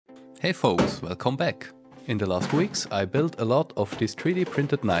Hey folks, welcome back! In the last weeks I built a lot of these 3D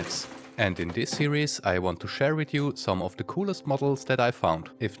printed knives. And in this series I want to share with you some of the coolest models that I found.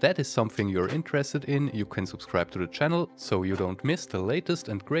 If that is something you're interested in, you can subscribe to the channel so you don't miss the latest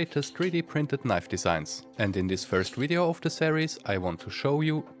and greatest 3D printed knife designs. And in this first video of the series I want to show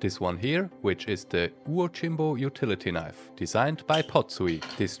you this one here, which is the Uojimbo utility knife, designed by POTSUI.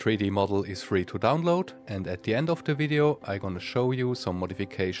 This 3D model is free to download, and at the end of the video I'm gonna show you some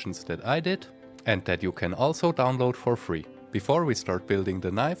modifications that I did and that you can also download for free. Before we start building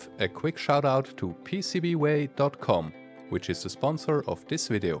the knife, a quick shout out to PCBWay.com, which is the sponsor of this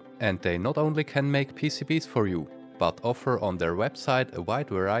video. And they not only can make PCBs for you, but offer on their website a wide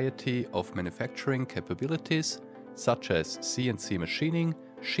variety of manufacturing capabilities, such as CNC machining,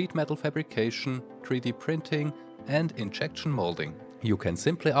 sheet metal fabrication, 3D printing, and injection molding. You can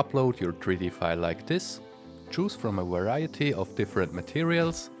simply upload your 3D file like this, choose from a variety of different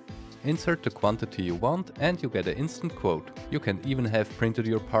materials, insert the quantity you want, and you get an instant quote. You can even have printed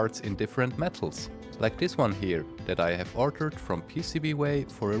your parts in different metals, like this one here that I have ordered from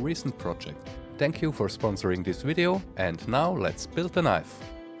PCBWay for a recent project. Thank you for sponsoring this video, and now let's build the knife.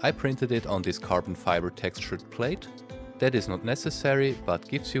 I printed it on this carbon fiber textured plate. That is not necessary, but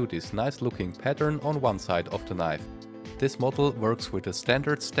gives you this nice looking pattern on one side of the knife. This model works with a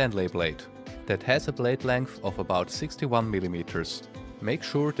standard Stanley blade that has a blade length of about 61 mm. Make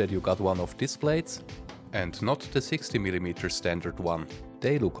sure that you got one of these blades and not the 60mm standard one.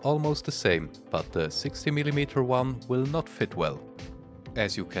 They look almost the same, but the 60mm one will not fit well.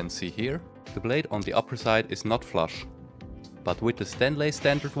 As you can see here, the blade on the upper side is not flush, but with the Stanley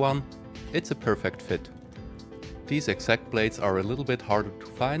standard one, it's a perfect fit. These exact blades are a little bit harder to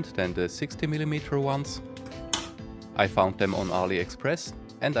find than the 60mm ones. I found them on AliExpress,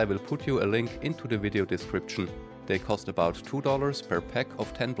 and I will put you a link into the video description. They cost about $2 per pack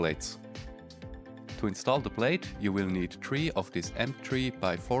of 10 blades. To install the blade, you will need 3 of these M3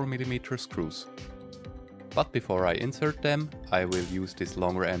 by 4mm screws. But before I insert them, I will use this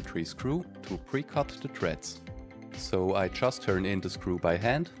longer M3 screw to pre-cut the threads. So I just turn in the screw by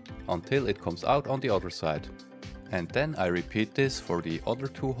hand until it comes out on the other side. And then I repeat this for the other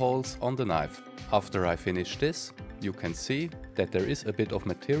 2 holes on the knife. After I finish this, you can see that there is a bit of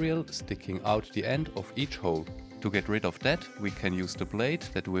material sticking out the end of each hole. To get rid of that, we can use the blade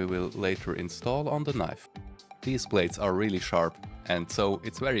that we will later install on the knife. These blades are really sharp, and so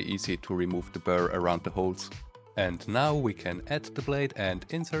it's very easy to remove the burr around the holes. And now we can add the blade and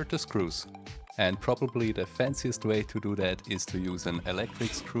insert the screws. And probably the fanciest way to do that is to use an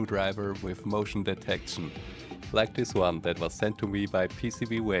electric screwdriver with motion detection, like this one that was sent to me by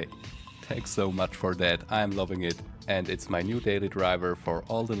PCBWay. Thanks so much for that, I'm loving it, and it's my new daily driver for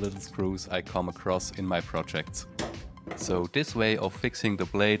all the little screws I come across in my projects. So this way of fixing the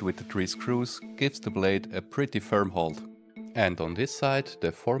blade with the 3 screws gives the blade a pretty firm hold. And on this side,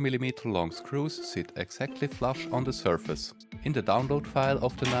 the 4mm long screws sit exactly flush on the surface. In the download file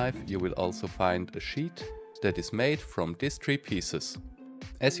of the knife you will also find a sheet that is made from these 3 pieces.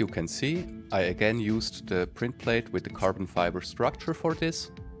 As you can see, I again used the print plate with the carbon fiber structure for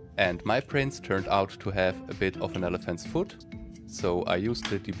this. And my prints turned out to have a bit of an elephant's foot, so I used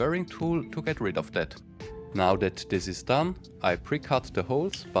the deburring tool to get rid of that. Now that this is done, I pre-cut the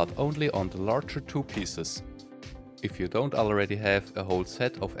holes, but only on the larger 2 pieces. If you don't already have a whole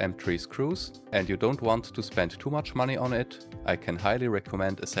set of M3 screws and you don't want to spend too much money on it, I can highly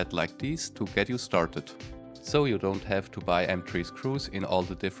recommend a set like these to get you started. So you don't have to buy M3 screws in all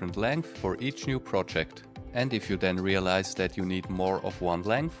the different lengths for each new project. And if you then realize that you need more of one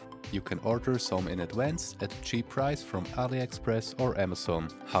length, you can order some in advance at a cheap price from AliExpress or Amazon.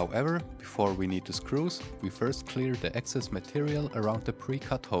 However, before we need the screws, we first clear the excess material around the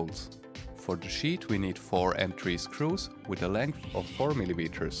pre-cut holes. For the sheet we need 4 M3 screws with a length of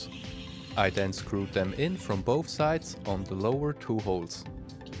 4mm. I then screwed them in from both sides on the lower 2 holes.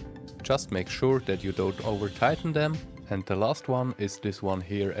 Just make sure that you don't over tighten them, and the last one is this one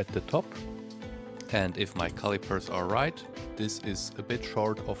here at the top. And if my calipers are right, this is a bit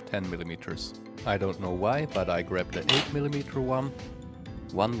short of 10mm. I don't know why, but I grabbed the 8mm one.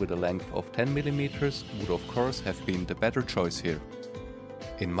 One with a length of 10mm would of course have been the better choice here.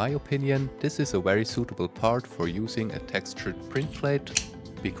 In my opinion, this is a very suitable part for using a textured print plate,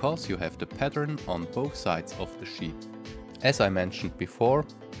 because you have the pattern on both sides of the sheet. As I mentioned before,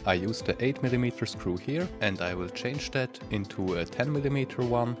 I used the 8mm screw here, and I will change that into a 10mm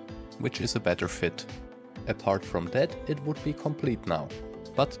one, which is a better fit. Apart from that, it would be complete now.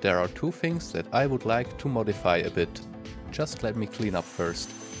 But there are 2 things that I would like to modify a bit. Just let me clean up first.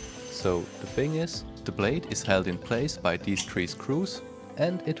 So the thing is, the blade is held in place by these 3 screws,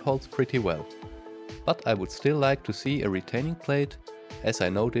 and it holds pretty well. But I would still like to see a retaining plate, as I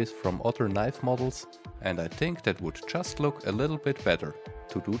know this from other knife models, and I think that would just look a little bit better.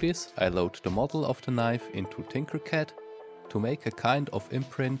 To do this, I load the model of the knife into Tinkercad to make a kind of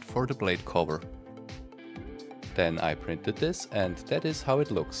imprint for the blade cover. Then I printed this, and that is how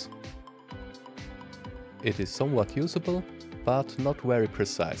it looks. It is somewhat usable, but not very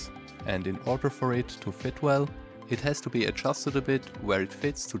precise, and in order for it to fit well, it has to be adjusted a bit where it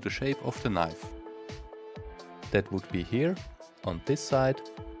fits to the shape of the knife. That would be here, on this side,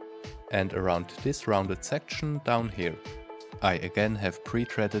 and around this rounded section down here. I again have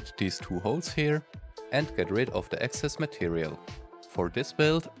pre-threaded these two holes here and get rid of the excess material. For this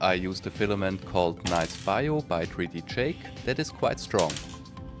build I used a filament called Nice Bio by 3D Jake that is quite strong.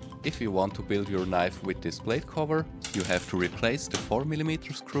 If you want to build your knife with this blade cover, you have to replace the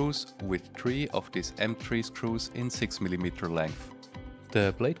 4mm screws with 3 of these M3 screws in 6mm length.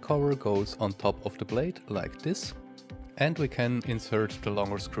 The blade cover goes on top of the blade like this, and we can insert the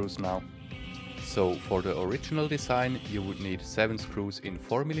longer screws now. So for the original design you would need 7 screws in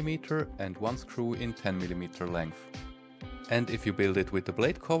 4mm and 1 screw in 10mm length. And if you build it with the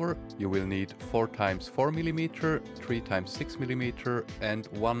blade cover, you will need 4 times 4mm, 3 times 6mm and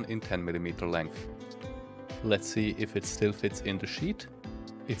 1 in 10mm length. Let's see if it still fits in the sheet.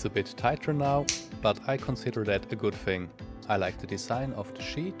 It's a bit tighter now, but I consider that a good thing. I like the design of the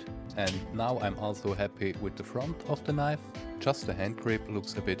sheet, and now I'm also happy with the front of the knife. Just the hand grip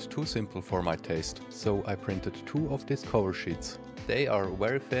looks a bit too simple for my taste, so I printed 2 of these cover sheets. They are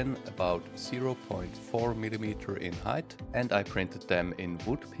very thin, about 0.4mm in height, and I printed them in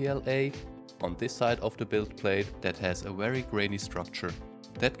wood PLA on this side of the build plate that has a very grainy structure.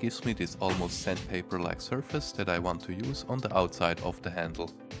 That gives me this almost sandpaper-like surface that I want to use on the outside of the handle.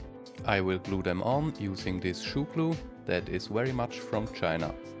 I will glue them on using this shoe glue that is very much from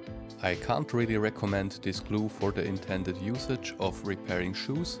China. I can't really recommend this glue for the intended usage of repairing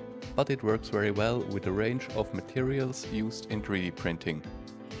shoes, but it works very well with a range of materials used in 3D printing.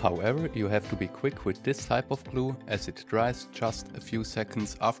 However, you have to be quick with this type of glue as it dries just a few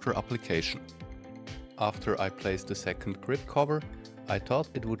seconds after application. After I placed the second grip cover, I thought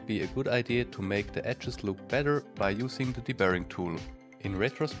it would be a good idea to make the edges look better by using the deburring tool. In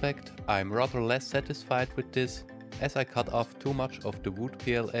retrospect, I'm rather less satisfied with this, as I cut off too much of the wood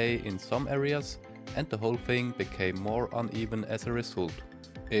PLA in some areas and the whole thing became more uneven as a result.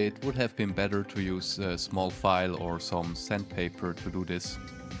 It would have been better to use a small file or some sandpaper to do this.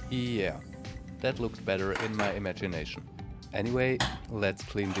 Yeah, that looked better in my imagination. Anyway, let's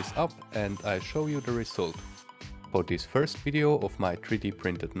clean this up and I show you the result. For this first video of my 3D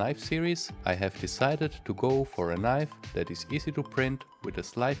printed knife series, I have decided to go for a knife that is easy to print with a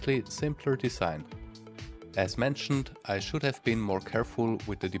slightly simpler design. As mentioned, I should have been more careful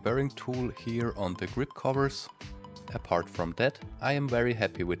with the deburring tool here on the grip covers. Apart from that, I am very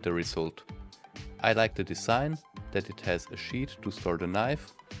happy with the result. I like the design, that it has a sheet to store the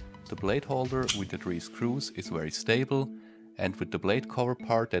knife, the blade holder with the 3 screws is very stable, and with the blade cover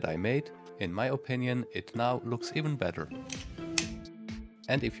part that I made, in my opinion, it now looks even better.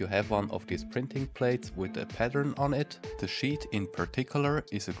 And if you have one of these printing plates with a pattern on it, the sheet in particular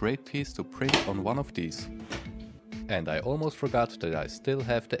is a great piece to print on one of these. And I almost forgot that I still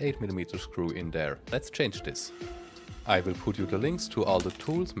have the 8mm screw in there. Let's change this. I will put you the links to all the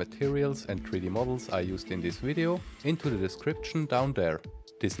tools, materials and 3D models I used in this video into the description down there.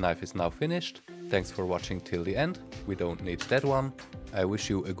 This knife is now finished. Thanks for watching till the end. We don't need that one. I wish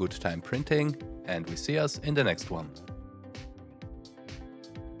you a good time printing and we see us in the next one.